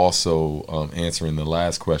 while also answering the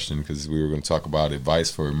last question, because we were going to talk about advice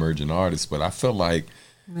for emerging artists. But I felt like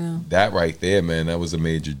that right there, man, that was a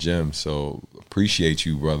major gem. So appreciate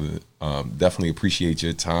you, brother. Definitely appreciate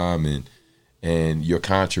your time and your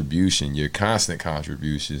contribution, your constant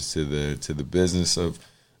contributions to the business of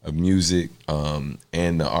music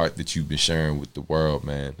and the art that you've been sharing with the world,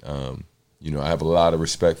 man. You know, I have a lot of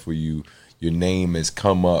respect for you. Your name has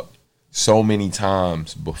come up so many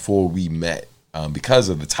times before we met because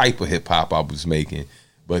of the type of hip hop I was making.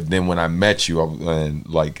 But then when I met you,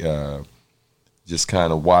 just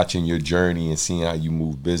kind of watching your journey and seeing how you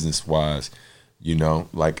move business wise, you know,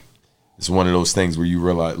 like it's one of those things where you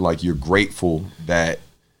realize, like, you're grateful that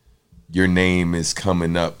your name is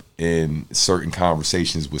coming up in certain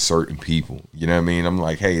conversations with certain people. You know what I mean? I'm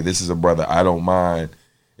like, hey, this is a brother. I don't mind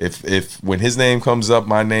if when his name comes up,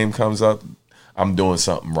 my name comes up, I'm doing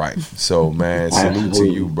something right. So, man, salute to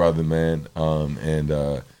you, brother, man.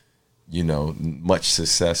 You know, much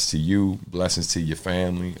success to you, blessings to your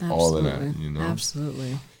family, all of that, you know.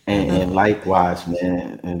 Absolutely. And likewise,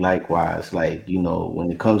 man, like, you know,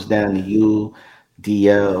 when it comes down to you,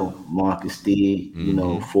 DL, Marcus D, you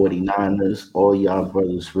know, 49ers, all y'all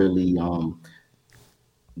brothers really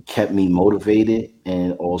kept me motivated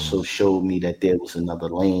and also showed me that there was another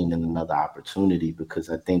lane and another opportunity, because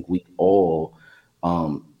I think we all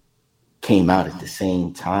came out at the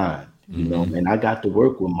same time. You know, and I got to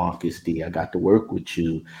work with Marcus D. I got to work with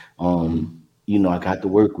you. You know, I got to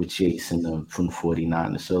work with Jason from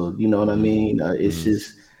 49ers. So, you know what I mean?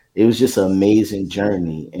 It was just an amazing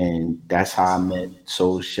journey. And that's how I met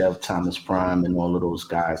Soul Chef, Thomas Prime, and all of those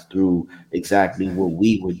guys, through exactly what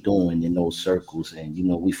we were doing in those circles. And, you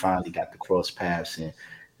know, we finally got to cross paths and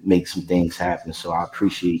make some things happen. So I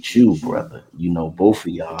appreciate you, brother. You know, both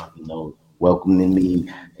of y'all, you know, welcoming me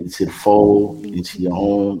into the fold, into your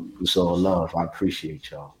home. It's all love. I appreciate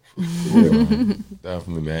y'all.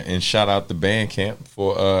 Definitely, man. And shout out to Bandcamp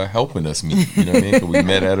for helping us meet. You know what I mean? 'Cause we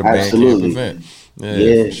met at a Bandcamp event.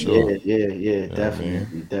 Yeah, for sure.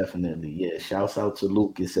 Definitely. Yeah, shouts out to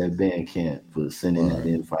Lucas at Bandcamp for sending that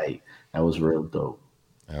invite. That was real dope.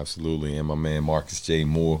 Absolutely. And my man Marcus J.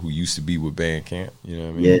 Moore, who used to be with Bandcamp. You know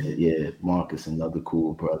what I mean? Yeah. Marcus, another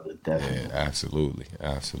cool brother. Definitely. Yeah,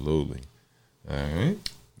 absolutely. All right.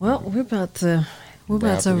 Well, we're about to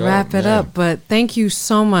wrap it up, but thank you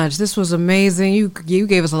so much. This was amazing. You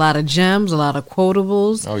gave us a lot of gems, a lot of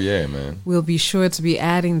quotables. Oh yeah, man. We'll be sure to be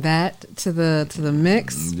adding that to the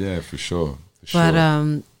mix. Yeah, for sure. Sure.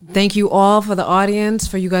 But thank you all for the audience,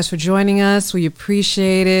 for you guys for joining us. We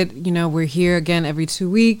appreciate it. You know, we're here again every 2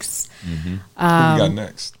 weeks. Mm-hmm. What we got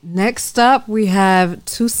next? Next up, we have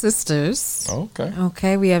two sisters. Okay.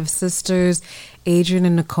 Okay, we have sisters Adrian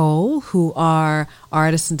and Nicole, who are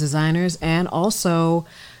artists and designers, and also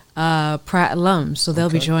Pratt alums. So they'll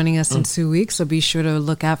be joining us in 2 weeks. So be sure to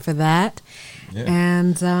look out for that. Yeah.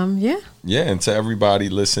 And and to everybody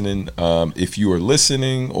listening, if you are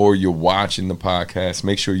listening or you're watching the podcast,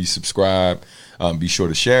 make sure you subscribe. Be sure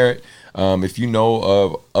to share it. If you know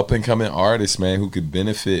of up and coming artists, man, who could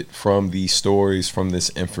benefit from these stories, from this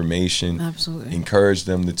information, absolutely encourage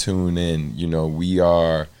them to tune in. You know, we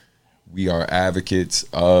are advocates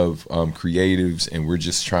of creatives, and we're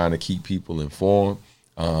just trying to keep people informed.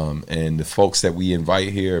 And the folks that we invite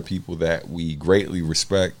here are people that we greatly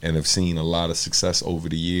respect and have seen a lot of success over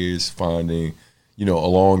the years, finding, you know,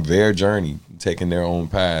 along their journey, taking their own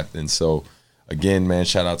path. And so, again, man,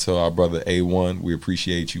 shout out to our brother A1. We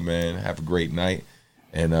appreciate you, man. Have a great night.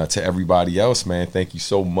 And to everybody else, man, thank you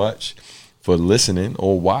so much for listening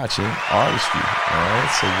or watching Artistry. All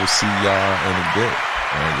right, so we'll see y'all in a bit.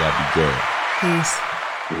 All right, y'all be good. Peace.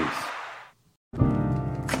 Peace.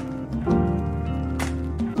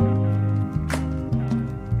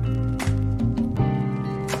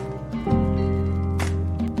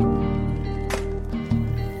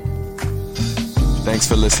 Thanks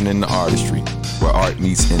for listening to Artistry, where art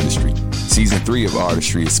meets industry. Season 3 of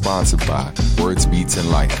Artistry is sponsored by Words, Beats, and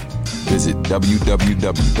Life. Visit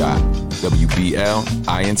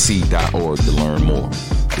www.wblinc.org to learn more.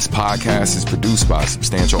 This podcast is produced by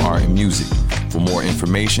Substantial Art and Music. For more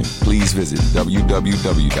information, please visit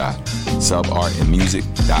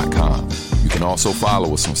www.subartandmusic.com. You can also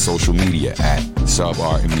follow us on social media at Sub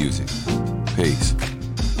Art and Music. Peace.